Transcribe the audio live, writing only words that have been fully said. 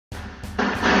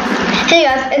Hey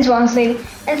guys, it's Wansley,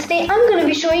 and today I'm going to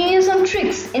be showing you some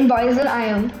tricks in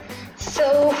BOIS.io.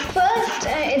 So first,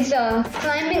 it's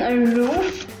climbing a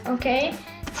roof, okay?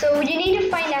 So you need to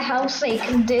find a house like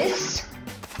this.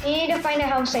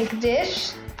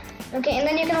 Okay? And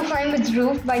then you can climb its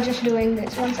roof by just doing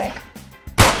this. One sec.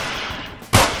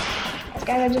 This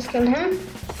guy, I just killed him.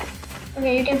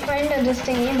 Okay, you can find this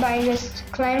thingy by just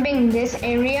climbing this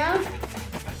area.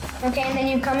 Okay, and then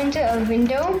you come into a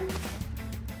window.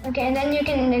 Okay, and then you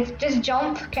can just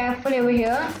jump carefully over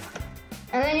here,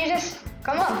 and then you just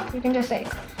come up. You can just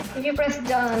if you press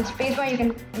the spacebar, you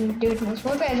can do it more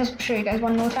smoothly. I'll just show you guys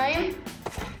one more time.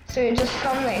 So you just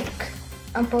come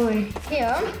up over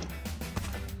here.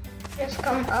 Just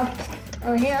come up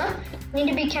over here. You need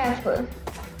to be careful,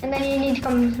 and then you need to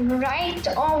come right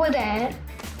over there,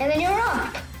 and then you're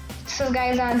up. So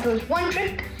guys, that was one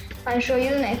trick. I'll show you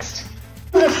the next.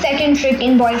 The second trick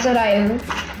in BOIS.io.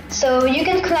 So you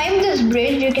can climb this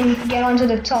bridge, you can get onto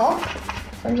the top.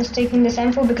 So I'm just taking this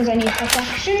M4 because I need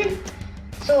protection.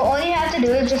 So all you have to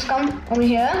do is just come over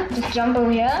here, just jump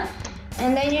over here,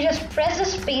 and then you just press the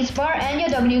space bar and your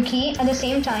W key at the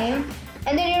same time,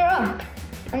 and then you're up.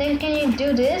 And then you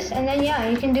do this, and then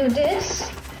you can do this,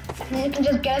 and then you can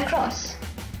just get across.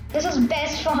 This is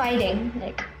best for hiding.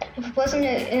 If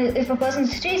a person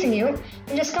is chasing you,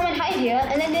 you just come and hide here,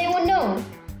 and then they won't know.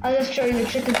 I'll just show you the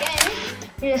trick again.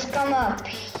 You just come up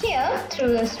here through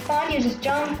this part. You just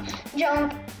jump,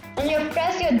 and you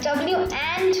press your W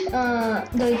and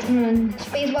the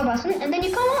spacebar button, and then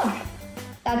you come up.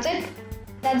 That's it.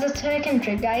 That's the second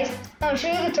trick, guys. Now I'll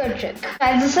show you the third trick.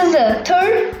 Guys, this is the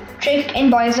third trick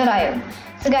in BOIS.io.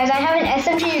 So guys, I have an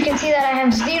SMG. You can see that I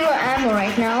have 0 ammo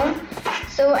right now.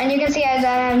 So, and you can see that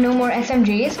I have no more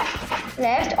SMGs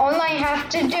left. All I have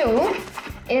to do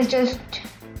is just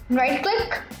right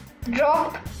click,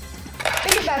 drop,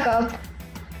 pick it back up,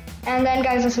 and then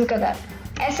guys, let's look at that.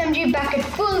 SMG back at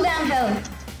full damn health.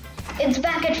 It's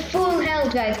back at full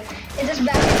health, guys. It's just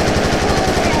back at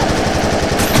full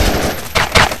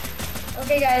health.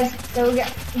 Okay guys, so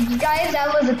guys,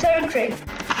 that was the third trick.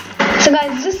 So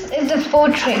guys, this is the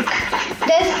fourth trick.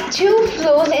 There's 2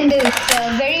 floors in this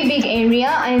very big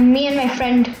area. Me and my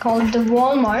friend called the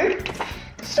Walmart.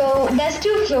 So there's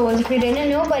 2 floors if you didn't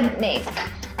know, but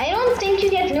I don't think you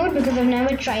get loot because I've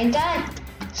never tried that.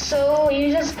 So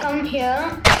you just come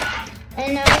here,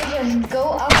 and now you just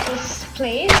go up this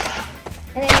place,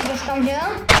 and then you just come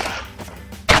here.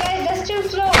 Guys, there's 2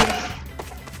 floors.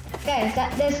 Guys,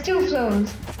 there's 2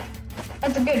 floors.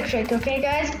 That's a good trick, okay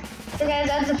guys? So guys,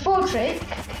 that's the 4th trick.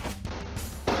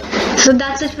 So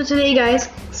that's it for today, guys.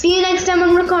 See you next time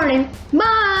I'm recording.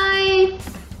 Bye!